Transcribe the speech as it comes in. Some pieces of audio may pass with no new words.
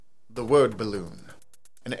the word balloon.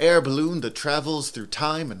 An air balloon that travels through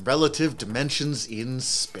time and relative dimensions in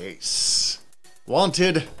space.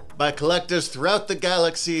 Wanted by collectors throughout the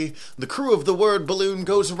galaxy, the crew of the word balloon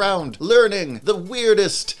goes around learning the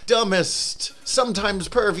weirdest, dumbest, sometimes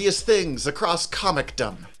pervious things across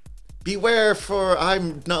comicdom. Beware, for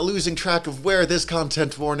I'm not losing track of where this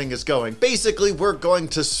content warning is going. Basically, we're going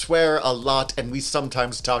to swear a lot, and we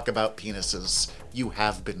sometimes talk about penises. You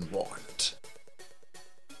have been warned.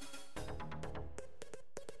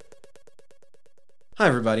 Hi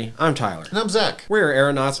everybody, I'm Tyler. And I'm Zach. We're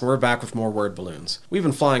aeronauts and we're back with more word balloons. We've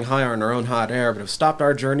been flying high on our own hot air, but have stopped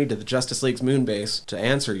our journey to the Justice League's moon base to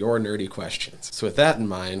answer your nerdy questions. So with that in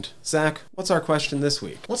mind, Zach, what's our question this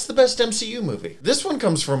week? What's the best MCU movie? This one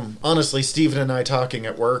comes from, honestly, Steven and I talking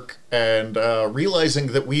at work and realizing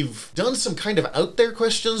that we've done some kind of out there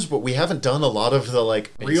questions, but we haven't done a lot of the,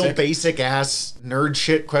 real basic-ass nerd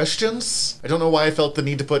shit questions. I don't know why I felt the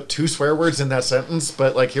need to put 2 swear words in that sentence,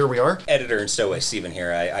 but, here we are. Editor and Stowaway Steven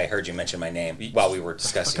here. I heard you mention my name while we were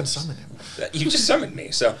discussing. I fucking summoned him. You just summoned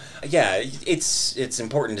me. So, yeah, it's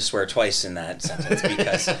important to swear twice in that sentence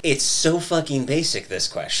because it's so fucking basic, this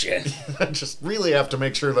question. I just really have to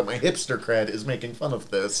make sure that my hipster cred is making fun of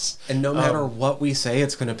this. And no matter what we say,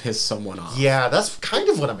 it's going to piss someone off. Yeah, that's kind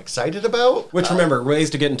of what I'm excited about. Which, remember,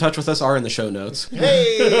 ways to get in touch with us are in the show notes.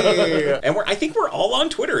 Hey! And I think we're all on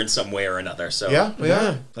Twitter in some way or another. So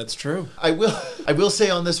Yeah, that's true. I will say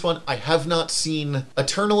on this one, I have not seen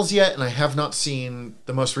Eternals yet, and I have not seen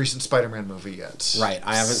the most recent Spider-Man movie yet. Right,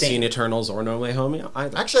 I haven't seen Eternals or No Way Home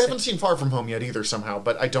either. Actually, I haven't seen Far From Home yet either somehow,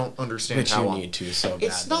 but I don't understand how. But you need to so bad.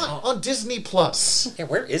 It's not on Disney Plus. Yeah,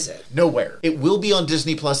 where is it? Nowhere. It will be on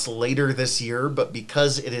Disney Plus later this year, but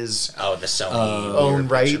because it is the Sony own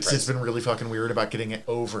rights, it's been really fucking weird about getting it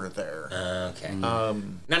over there. Okay.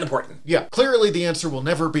 Not important. Yeah, clearly the answer will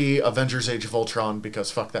never be Avengers Age of Ultron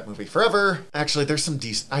because fuck that movie forever. Actually, there's some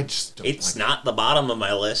decent... I just don't It's like not the bottom of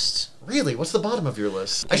my list. Really? What's the bottom of your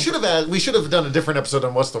list? We should have done a different episode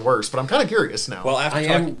on what's the worst, but I'm kind of curious now. Well, I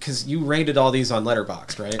am, because you rated all these on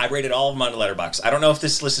Letterboxd, right? I rated all of them on Letterboxd. I don't know if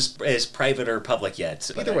this list is private or public yet.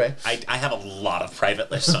 Either way. I have a lot of private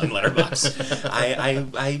lists on Letterboxd.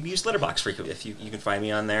 I use Letterboxd frequently. If you can find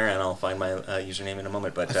me on there, and I'll find my username in a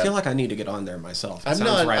moment. But I feel like I need to get on there myself.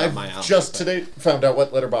 I've just today found out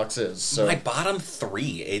what Letterboxd is. So. My bottom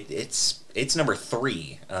 3, it's number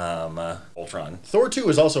 3, Ultron. Thor 2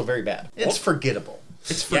 is also very bad. It's forgettable.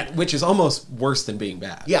 Which is almost worse than being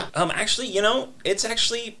bad. Yeah. Actually, it's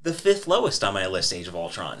actually the 5th lowest on my list, Age of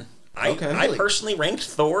Ultron. I personally ranked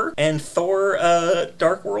Thor and Thor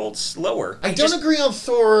Dark Worlds lower. I don't agree on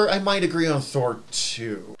Thor. I might agree on Thor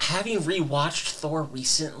 2. Having rewatched Thor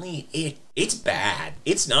recently, it's bad.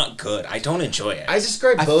 It's not good. I don't enjoy it. I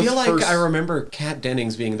feel like I remember Kat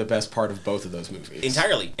Dennings being the best part of both of those movies.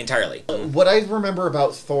 Entirely. What I remember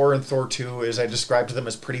about Thor and Thor 2 is I described them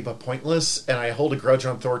as pretty but pointless, and I hold a grudge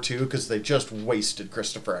on Thor 2 because they just wasted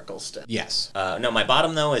Christopher Eccleston. Yes. No, my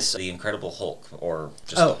bottom, though, is The Incredible Hulk, or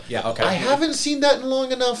just... Oh, yeah, okay. I haven't seen that in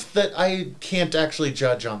long enough that I can't actually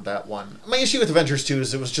judge on that one. My issue with Avengers 2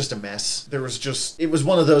 is it was just a mess. It was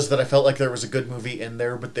one of those that I felt like there was a good movie in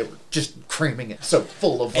there, but they were just cramming it so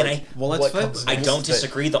full of I don't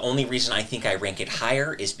disagree. disagree. The only reason I think I rank it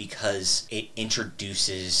higher is because it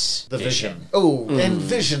introduces the Vision. Oh, and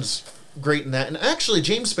Vision's great in that. And actually,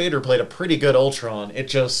 James Spader played a pretty good Ultron.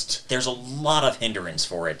 There's a lot of hindrance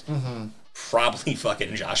for it. Mm-hmm. Probably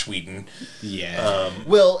fucking Josh Whedon. Yeah.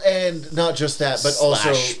 Well, and not just that, but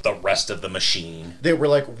also the rest of the machine. They were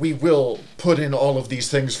like, we will put in all of these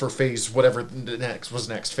things for phase whatever was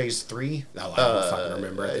next, phase 3. No, I don't fucking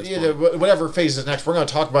remember at this point. Whatever phase is next. We're going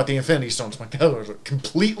to talk about the Infinity Stones. I'm like, that was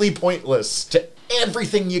completely pointless to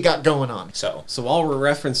everything you got going on. So while we're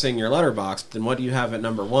referencing your Letterboxd, then what do you have at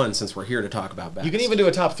number 1 since we're here to talk about best? You can even do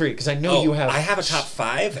a top 3 because I know you have. I have a top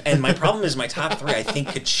 5, and my problem is my top 3 I think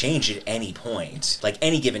could change at any point. Like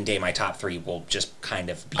any given day, my top 3 will just kind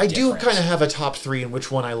of be different. do kind of have a top 3, and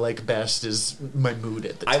which one I like best is my mood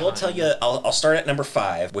at the time. I will tell you, I'll start at number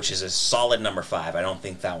 5, which is a solid number 5. I don't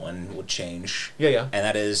think that one would change. Yeah. And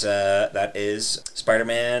that is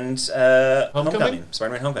Spider-Man's Homecoming.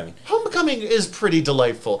 Spider-Man Homecoming. Homecoming is pretty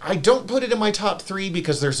delightful. I don't put it in my top 3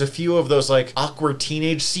 because there's a few of those awkward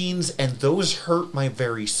teenage scenes, and those hurt my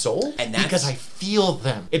very soul. And that's because I feel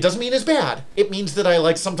them. It doesn't mean it's bad. It means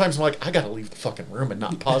that sometimes I'm like, I gotta leave the fucking room and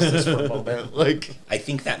not pause this for a moment. I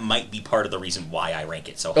think that might be part of the reason why I rank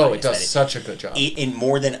it so high. Oh, it does such a good job. In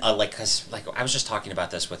more than because I was just talking about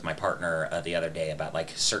this with my partner the other day about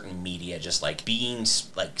certain media just being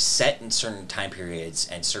set in certain time periods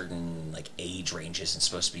and certain age ranges and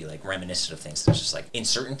supposed to be reminiscent of things. There's just like, in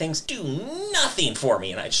certain things, do nothing for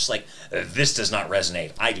me. And I just like, this does not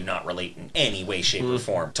resonate. I do not relate in any way, shape, or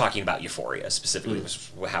form. Talking about Euphoria specifically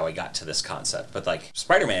was how I got to this concept. But like,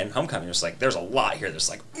 Spider-Man Homecoming was like, there's a lot here that's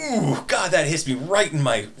like, ooh, God, that hits me right in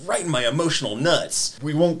my emotional nuts.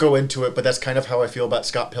 We won't go into it, but that's kind of how I feel about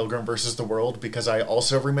Scott Pilgrim versus the World, because I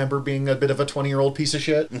also remember being a bit of a 20-year-old piece of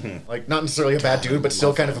shit. Like, not necessarily a bad dude, but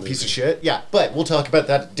still kind of a piece of shit. Yeah, but we'll talk about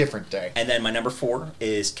that a different day. And then my number 4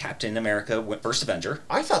 is Captain America First Avenger.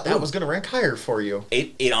 I thought that was going to rank higher for you.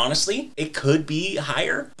 It honestly, it could be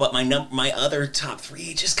higher, but my other top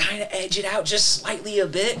 3 just kind of edge it out just slightly a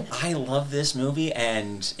bit. I love this movie,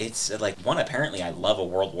 and it's like, one, apparently I love a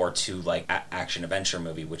World War II like action adventure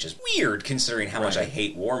movie, which is weird considering how much I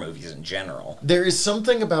hate war movies in general. There is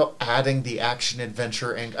something about adding the action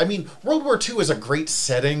adventure, and I mean, World War II is a great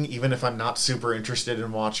setting, even if I'm not super interested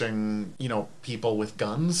in watching, people with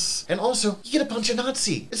guns. And also, you get a bunch of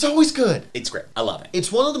Nazi. It's always good. It's great. I love it.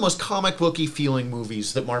 It's one of the most comic booky feeling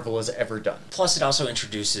movies that Marvel has ever done. Plus, it also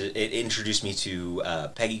introduced me to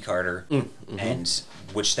Peggy Carter, and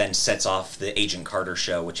which then sets off the Agent Carter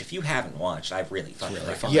show, which if you haven't watched, I really fucking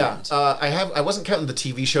recommend. Yeah, I wasn't counting the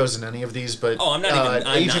TV shows in any of these, but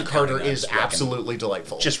Agent Carter is absolutely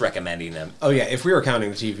delightful. Just recommending them. Oh yeah, if we were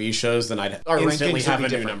counting the TV shows, then I'd instantly have a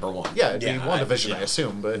new number 1. Yeah, it'd be WandaVision, I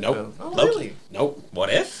assume, but... Nope. Really? Nope. What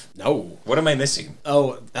if? No. What am I missing?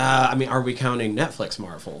 Oh, I mean, are we counting Netflix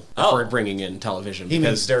Marvel? If we're bringing in television? He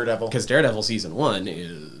means Daredevil. Because Daredevil Season 1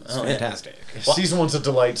 is fantastic. Yeah. Season 1's a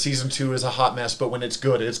delight, Season 2 is a hot mess, but when it's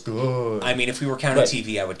good, it's good. I mean, if we were counting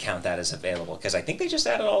TV, I would count that as available, because I think they just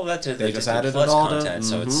added all of that to the Disney Plus content,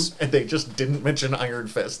 so it's... And they just didn't mention Iron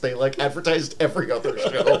Fist. They, advertised every other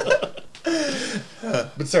show.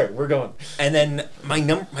 But sorry, we're going. And then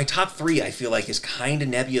my top 3, I feel like, is kind of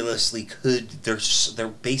nebulously they're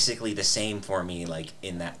basically the same for me, like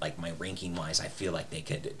in that, like, my ranking wise, I feel like they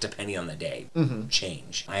could, depending on the day,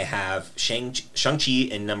 change. I have Shang-Chi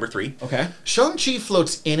in number 3. Okay. Shang-Chi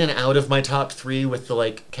floats in and out of my top 3 with the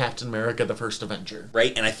Captain America: The First Avenger.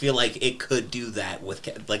 Right, and I feel like it could do that with,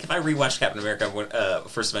 like, if I rewatch Captain America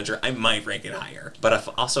First Avenger, I might rank it higher. But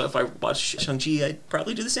if I watch Shang-Chi, I'd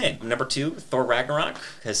probably do the same. Number 2, Thor Ragnarok,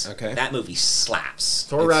 because that movie slaps.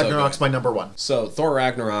 Thor Ragnarok's my number 1. So Thor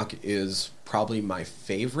Ragnarok is probably my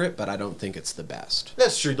favorite, but I don't think it's the best.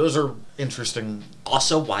 That's true. Those are interesting.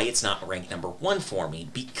 Also, why it's not ranked number 1 for me,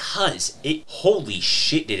 because holy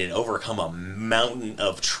shit, did it overcome a mountain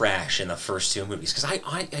of trash in the first 2 movies, because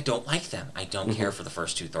I don't like them. I don't care for the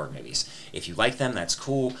first 2 Thor movies. If you like them, that's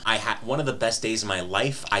cool. I had one of the best days of my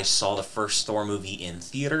life. I saw the first Thor movie in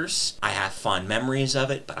theaters. I have fond memories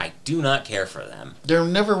of it, but I do not care for them. They're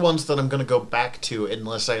never ones that I'm going to go back to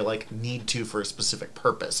unless I, need to for a specific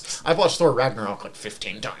purpose. I've watched Thor Ragnarok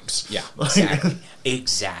 15 times. Yeah,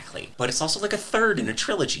 exactly. But it's also like a third in a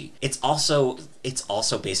trilogy. It's also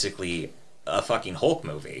basically a fucking Hulk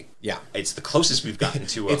movie. Yeah. It's the closest we've gotten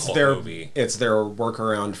to a Hulk movie. It's their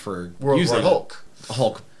workaround for using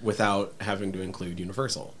Hulk without having to include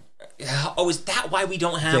Universal. Oh, is that why we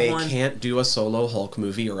don't have one? They can't do a solo Hulk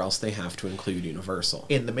movie, or else they have to include Universal.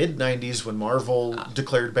 In the mid-90s, when Marvel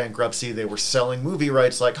declared bankruptcy, they were selling movie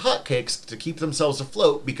rights like hotcakes to keep themselves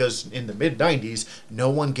afloat, because in the mid-90s, no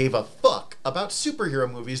one gave a fuck about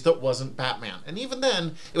superhero movies that wasn't Batman. And even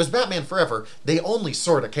then, it was Batman Forever. They only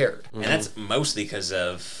sort of cared. And that's mostly because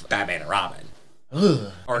of Batman and Robin.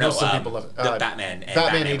 Ugh. Or no, some people love it. The Batman and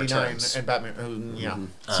Batman 89 Returns. and Batman, yeah.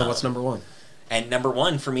 So what's number 1? And number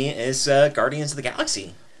 1 for me is Guardians of the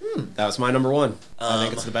Galaxy. That was my number 1. I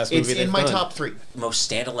think it's the best movie they've done. It's in my top 3. Most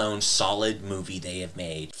standalone, solid movie they have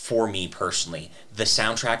made, for me personally. The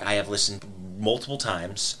soundtrack I have listened multiple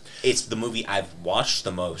times. It's the movie I've watched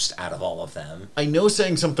the most out of all of them. I know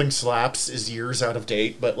saying something slaps is years out of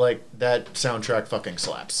date, but, that soundtrack fucking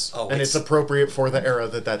slaps. Oh, and it's appropriate for the era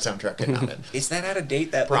that soundtrack came out in. Is that out of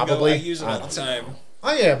date? That Probably. I use it all the time.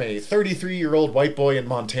 I am a 33-year-old white boy in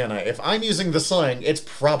Montana. If I'm using the slang, it's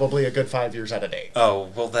probably a good 5 years out of date. Oh,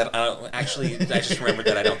 well, that actually, I just remembered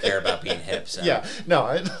that I don't care about being hip. So. Yeah,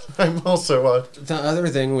 no, I'm also... The other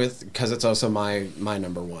thing because it's also my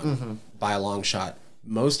number 1, by a long shot,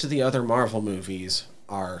 most of the other Marvel movies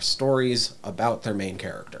are stories about their main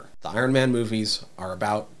character. The Iron Man movies are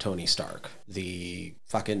about Tony Stark. The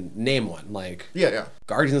fucking name one, Yeah.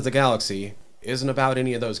 Guardians of the Galaxy isn't about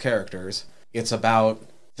any of those characters. It's about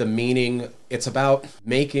the meaning. It's about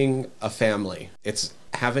making a family. It's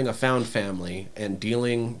having a found family and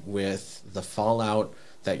dealing with the fallout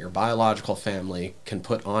that your biological family can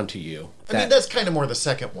put onto you. I mean, that's kind of more the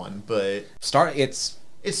second one, but...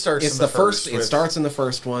 It starts in the first. It starts in the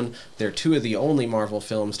first one. They're 2 of the only Marvel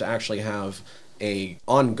films to actually have a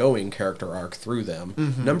ongoing character arc through them.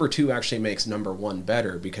 Number 2 actually makes number 1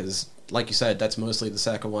 better because, like you said, that's mostly the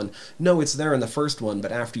second one. No, it's there in the first one,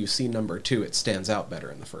 but after you see number 2, it stands out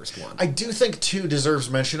better in the first one. I do think 2 deserves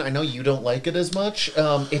mention. I know you don't like it as much.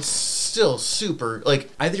 It's still super, like...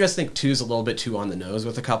 I just think 2's a little bit too on the nose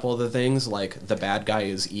with a couple of the things, like the bad guy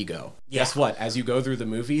is ego. Yeah. Guess what? As you go through the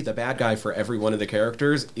movie, the bad guy for every one of the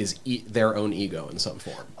characters is their own ego in some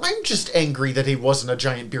form. I'm just angry that he wasn't a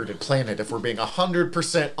giant bearded planet, if we're being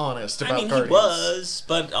 100% honest about Guardians. He was,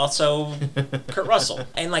 but also Kurt Russell.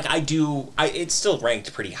 And, like, it's still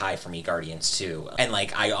ranked pretty high for me, Guardians 2. And,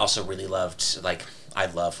 like, I also really loved, like... I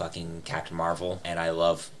love fucking Captain Marvel, and I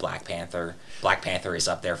love Black Panther. Black Panther is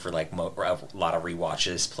up there for, like, a lot of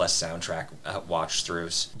rewatches, plus soundtrack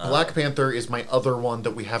watch-throughs. Black Panther is my other one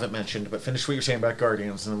that we haven't mentioned, but finish what you're saying about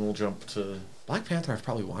Guardians, and then we'll jump to... Black Panther, I've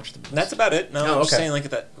probably watched them. That's about it. No, Oh, I'm just okay. saying, like,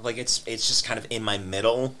 that, like, it's just kind of in my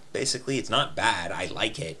middle, basically. It's not bad. I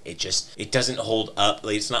like it. It doesn't hold up.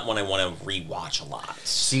 Like, it's not one I want to rewatch a lot.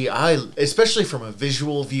 See, especially from a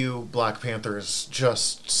visual view, Black Panther is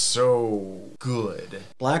just so good.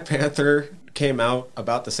 Black Panther came out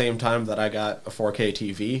about the same time that I got a 4K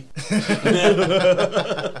TV.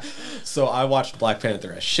 So I watched Black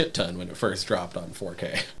Panther a shit ton when it first dropped on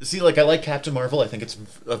 4K. See, like, I like Captain Marvel. I think it's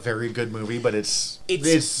a very good movie, but it's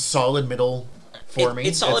solid middle for me.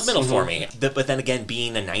 It's solid middle for me. But then again,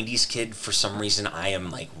 being a 90s kid, for some reason, I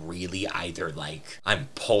am, like, really either, like, I'm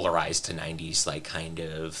polarized to 90s, like, kind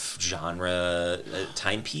of genre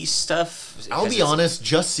timepiece stuff. I'll be honest,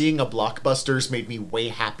 just seeing a Blockbusters made me way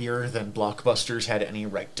happier than Blockbusters had any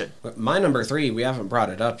right to. But my number 3, we haven't brought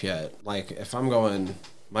it up yet. Like, if I'm going,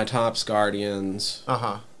 my top's Guardians,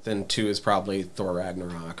 then 2 is probably Thor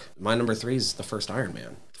Ragnarok. My number 3 is the first Iron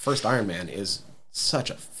Man. The first Iron Man is such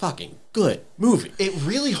a fucking good movie. It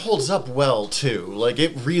really holds up well, too. Like,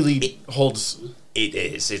 it really holds... It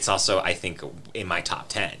is. It's also, I think, in my top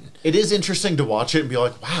 10. It is interesting to watch it and be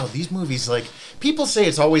like, wow, these movies, like... People say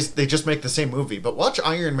it's always, they just make the same movie, but watch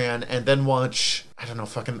Iron Man and then watch, I don't know,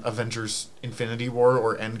 fucking Avengers Infinity War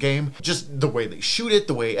or Endgame. Just the way they shoot it,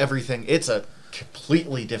 the way everything, it's a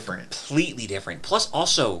completely different. Plus,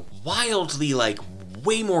 also, wildly, like,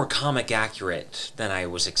 way more comic accurate than I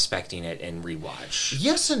was expecting it in rewatch.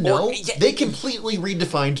 Yes and no. They completely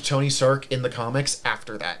redefined Tony Stark in the comics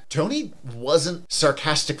after that. Tony wasn't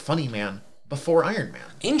sarcastic funny man before Iron Man.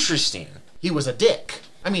 Interesting. He was a dick.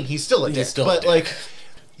 I mean, he's still a dick, still a but dick. like,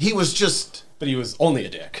 he was just... But he was only a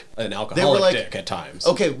dick. An alcoholic They were like, dick at times.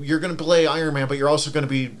 Okay, you're going to play Iron Man, but you're also going to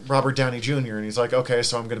be Robert Downey Jr. And he's like, okay,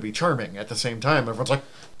 so I'm going to be charming at the same time. Everyone's like,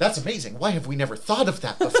 that's amazing. Why have we never thought of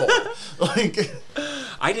that before? Like...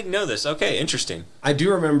 I didn't know this. Okay, interesting. I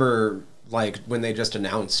do remember, like, when they just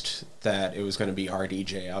announced that it was going to be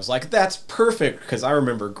RDJ, I was like, that's perfect, because I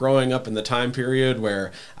remember growing up in the time period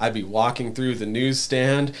where I'd be walking through the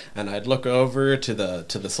newsstand, and I'd look over to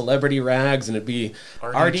the celebrity rags, and it'd be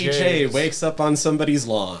RDJ wakes up on somebody's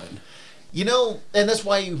lawn. You know, and that's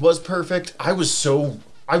why it was perfect. I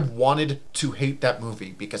wanted to hate that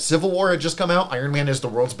movie, because Civil War had just come out. Iron Man is the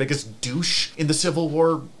world's biggest douche in the Civil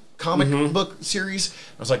War comic book series.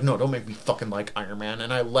 I was like, no, don't make me fucking like Iron Man.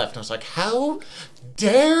 And I left. And I was like, how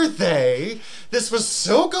dare they? This was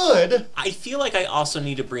so good. I feel like I also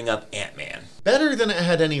need to bring up Ant-Man. Better than it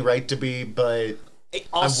had any right to be, but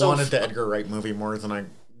I wanted the the Edgar Wright movie more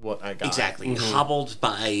than what I got. Exactly. Hobbled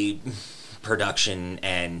by production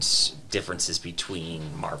and differences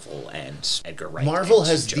between Marvel and Edgar Wright. Marvel and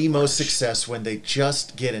has Joe the most March. success when they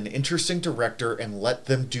just get an interesting director and let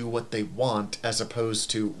them do what they want, as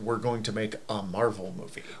opposed to, we're going to make a Marvel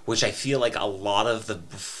movie. Which I feel like a lot of the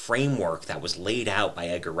framework that was laid out by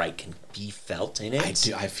Edgar Wright can be felt in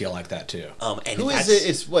it. I feel like that too. And Who is it?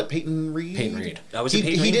 It's what, Peyton Reed? Peyton Reed. Oh, was it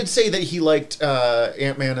Peyton He Reed? did say that he liked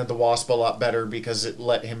Ant-Man and the Wasp a lot better because it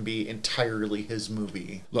let him be entirely his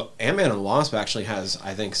movie. Look, Ant-Man and the Wasp actually has,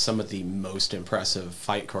 I think, some of the most impressive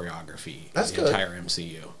fight choreography That's in the good. entire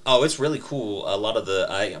MCU. Oh, it's really cool. I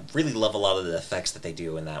really love a lot of the effects that they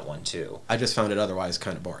do in that one too. I just found it otherwise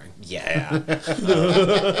kind of boring. Yeah.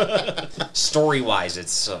 Story-wise,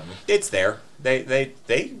 it's there.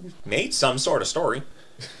 They made some sort of story.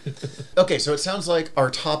 Okay, so it sounds like our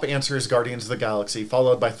top answer is Guardians of the Galaxy,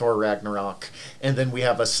 followed by Thor Ragnarok, and then we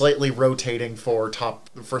have a slightly rotating for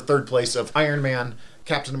third place of Iron Man,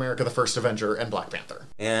 Captain America: The First Avenger, and Black Panther.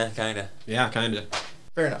 Yeah, kind of. Yeah, kind of.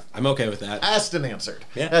 Fair enough. I'm okay with that. Asked and answered.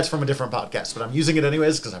 Yeah. That's from a different podcast, but I'm using it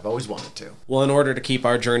anyways because I've always wanted to. Well, in order to keep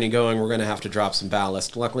our journey going, we're going to have to drop some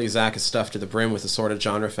ballast. Luckily, Zach is stuffed to the brim with assorted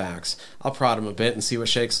genre facts. I'll prod him a bit and see what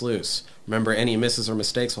shakes loose. Remember, any misses or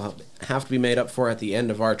mistakes will have to be made up for at the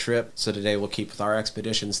end of our trip, so today we'll keep with our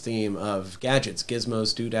expedition's theme of gadgets,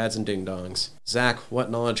 gizmos, doodads, and ding-dongs. Zach,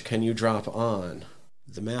 what knowledge can you drop on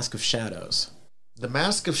The Mask of Shadows? The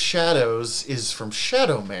Mask of Shadows is from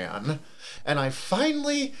Shadow Man, and I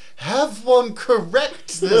finally have one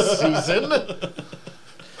correct this season.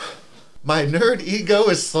 My nerd ego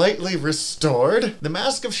is slightly restored. The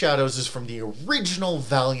Mask of Shadows is from the original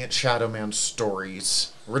Valiant Shadow Man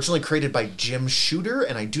stories. Originally created by Jim Shooter,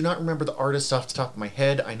 and I do not remember the artist off the top of my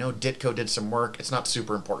head. I know Ditko did some work. It's not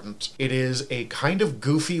super important. It is a kind of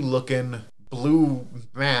goofy-looking blue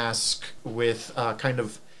mask with kind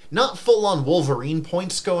of not full-on Wolverine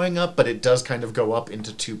points going up, but it does kind of go up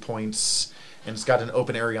into 2 points. And it's got an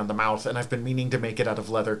open area on the mouth, and I've been meaning to make it out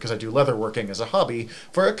of leather because I do leather working as a hobby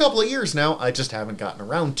for a couple of years now. I just haven't gotten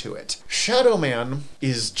around to it. Shadow Man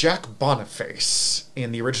is Jack Boniface,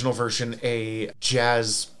 in the original version, a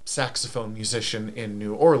jazz saxophone musician in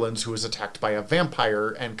New Orleans who was attacked by a vampire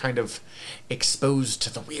and kind of exposed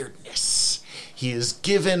to the weirdness. He is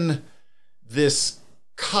given this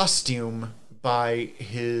costume by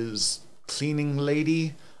his cleaning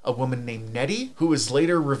lady, a woman named Nettie, who is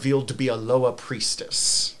later revealed to be a Loa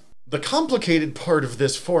priestess. The complicated part of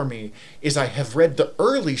this for me is I have read the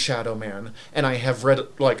early Shadow Man, and I have read,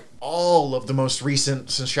 like, all of the most recent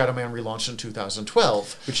since Shadow Man relaunched in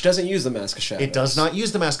 2012. Which doesn't use the Mask of Shadows. It does not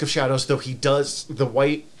use the Mask of Shadows, though he does, the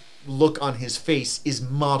white look on his face is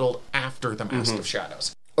modeled after the Mask of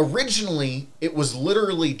Shadows. Originally, it was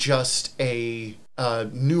literally just a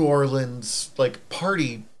New Orleans, like,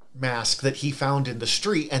 party mask that he found in the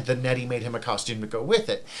street, and then Nettie made him a costume to go with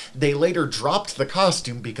it. They later dropped the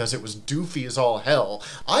costume because it was doofy as all hell.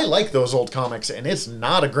 I like those old comics, and it's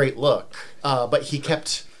not a great look. But he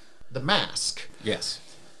kept the mask. Yes.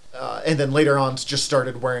 And then later on just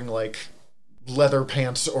started wearing, like, leather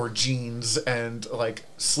pants or jeans and, like,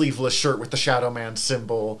 sleeveless shirt with the Shadow Man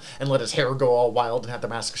symbol and let his hair go all wild and had the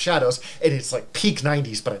Mask of Shadows. And it's, like, peak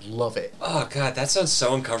 90s, but I love it. Oh, God, that sounds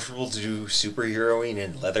so uncomfortable to do superheroing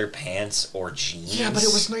in leather pants or jeans. Yeah, but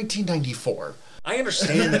it was 1994. I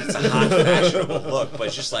understand that it's a hot, fashionable look, but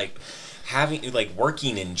it's just, like, having, like,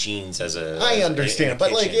 working in jeans as a... I understand,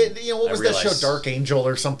 but, like, what was that show, Dark Angel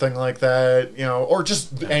or something like that, or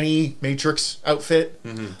just any Matrix outfit?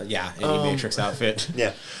 Mm-hmm. Yeah, any Matrix outfit.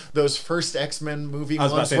 Yeah. Those first X-Men movie I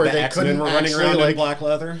was ones about to say, where the they X-Men couldn't were running actually, around like, in black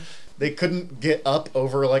leather. They couldn't get up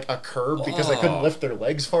over, like, a curb because they couldn't lift their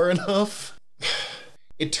legs far enough.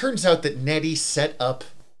 It turns out that Nettie set up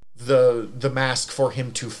the mask for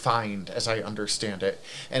him to find, as I understand it.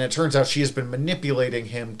 And it turns out she has been manipulating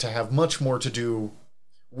him to have much more to do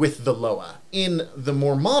with the Loa. In the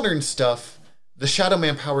more modern stuff, the Shadow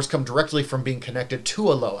Man powers come directly from being connected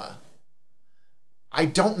to a Loa. I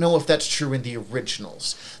don't know if that's true in the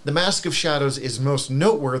originals. The Mask of Shadows is most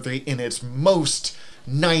noteworthy in its most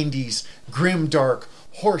 90s grimdark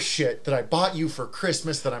horseshit that I bought you for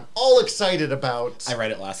Christmas that I'm all excited about. I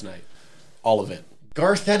read it last night. All of it.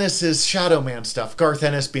 Garth Ennis's Shadow Man stuff. Garth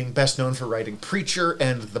Ennis being best known for writing Preacher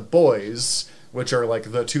and The Boys, which are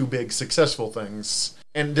like the two big successful things.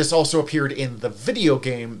 And this also appeared in the video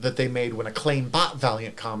game that they made when Acclaim bought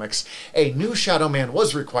Valiant Comics. A new Shadow Man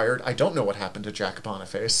was required. I don't know what happened to Jack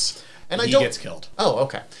Boniface. And He gets killed. Oh,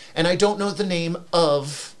 okay. And I don't know the name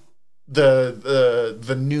of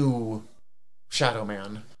the new Shadow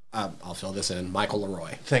Man. I'll fill this in. Michael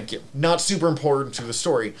Leroy. Thank you. Not super important to the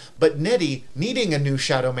story, but Nettie needing a new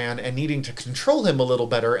Shadow Man and needing to control him a little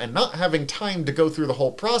better and not having time to go through the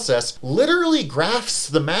whole process, literally grafts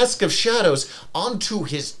the Mask of Shadows onto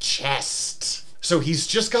his chest. So he's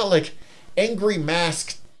just got, like, angry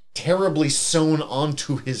mask terribly sewn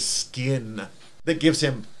onto his skin that gives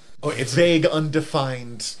him vague,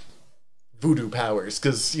 undefined voodoo powers,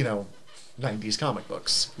 because, 90s comic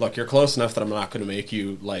books. Look, you're close enough that I'm not going to make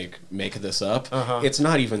you, make this up. It's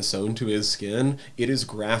not even sewn to his skin. It is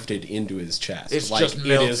grafted into his chest. It's just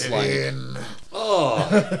melted in. Oh.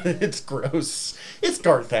 It's gross. It's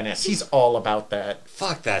Garth Ennis. He's all about that.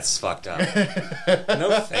 Fuck, that's fucked up.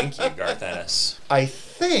 No thank you, Garth Ennis. I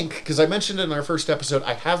think, because I mentioned it in our first episode,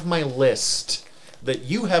 I have my list that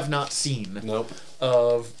you have not seen. Nope.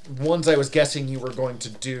 Of ones I was guessing you were going to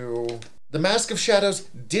do The Mask of Shadows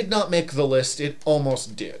did not make the list. It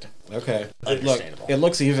almost did. Okay. Understandable. It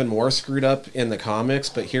looks even more screwed up in the comics,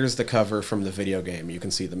 but here's the cover from the video game. You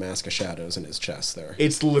can see the Mask of Shadows in his chest there.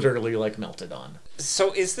 It's literally like melted on.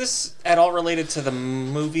 So is this at all related to the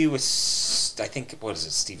movie with, I think, what is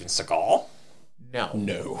it, Steven Seagal?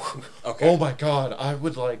 No. Okay. Oh my god, I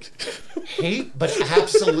would hate, but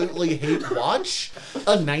absolutely hate watch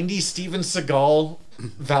a 90s Steven Seagal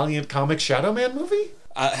Valiant Comics Shadow Man movie?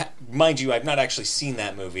 Mind you, I've not actually seen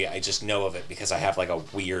that movie. I just know of it because I have a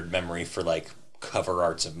weird memory for cover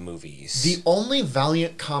arts of movies. The only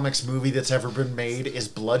Valiant Comics movie that's ever been made is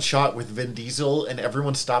Bloodshot with Vin Diesel, and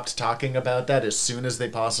everyone stopped talking about that as soon as they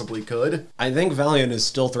possibly could. I think Valiant is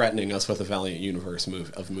still threatening us with a Valiant universe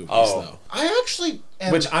of movies, though. I actually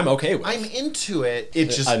am, Which I'm okay with. I'm into it. It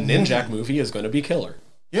just a Ninjak movie is going to be killer.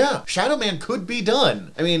 Yeah, Shadow Man could be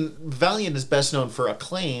done. I mean, Valiant is best known for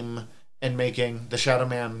Acclaim and making the Shadow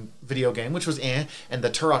Man video game, which was and the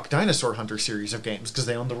Turok Dinosaur Hunter series of games, because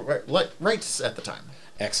they owned the rights at the time.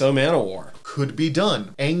 Exo Manowar. Could be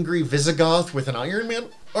done. Angry Visigoth with an Iron Man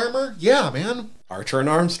armor? Yeah, man. Archer and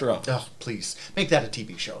Armstrong. Oh, please. Make that a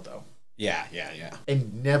TV show, though. Yeah.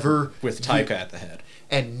 And never... With Taika at the head.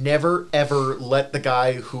 And never, ever let the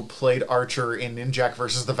guy who played Archer in Ninjak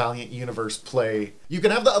versus the Valiant Universe play... You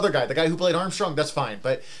can have the other guy, the guy who played Armstrong, that's fine.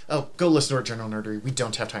 But, go listen to our General Nerdery. We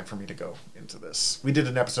don't have time for me to go into this. We did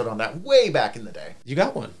an episode on that way back in the day. You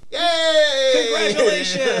got one. Yay!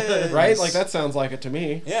 Congratulations! Right? That sounds like it to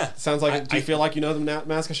me. Yeah. Sounds like do you feel like you know the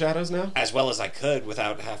Mask of Shadows now? As well as I could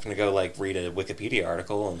without having to go read a Wikipedia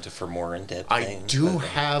article for more in-depth I things. do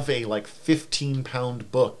have a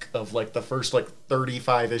 15-pound book of the first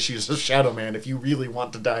 35 issues of Shadow Man if you really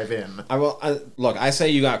want to dive in. Look, I say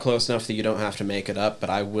you got close enough that you don't have to make it up, but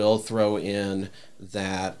I will throw in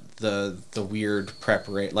that the weird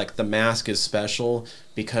preparation, the mask is special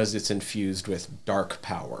because it's infused with dark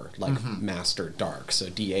power, Master Dark, so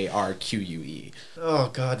Darque.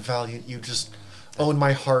 Oh god, Valiant, you just own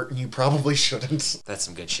my heart and you probably shouldn't. That's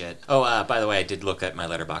some good shit. Oh, by the way, I did look at my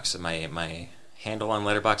letterbox. My handle on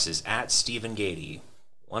Letterboxd is at Stephen Gady.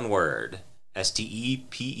 One word.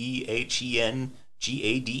 StephenGade.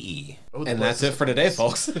 And that's it for today,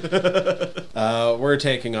 folks. We're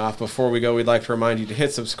taking off. Before we go, we'd like to remind you to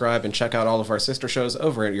hit subscribe and check out all of our sister shows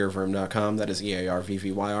over at earworm.com. That is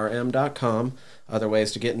EARVVYRM.com. Other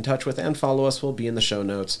ways to get in touch with and follow us will be in the show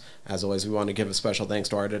notes. As always, we want to give a special thanks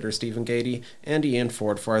to our editor, Stephen Gady, and Ian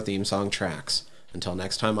Ford for our theme song tracks. Until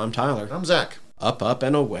next time, I'm Tyler. I'm Zach. Up, up,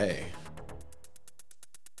 and away.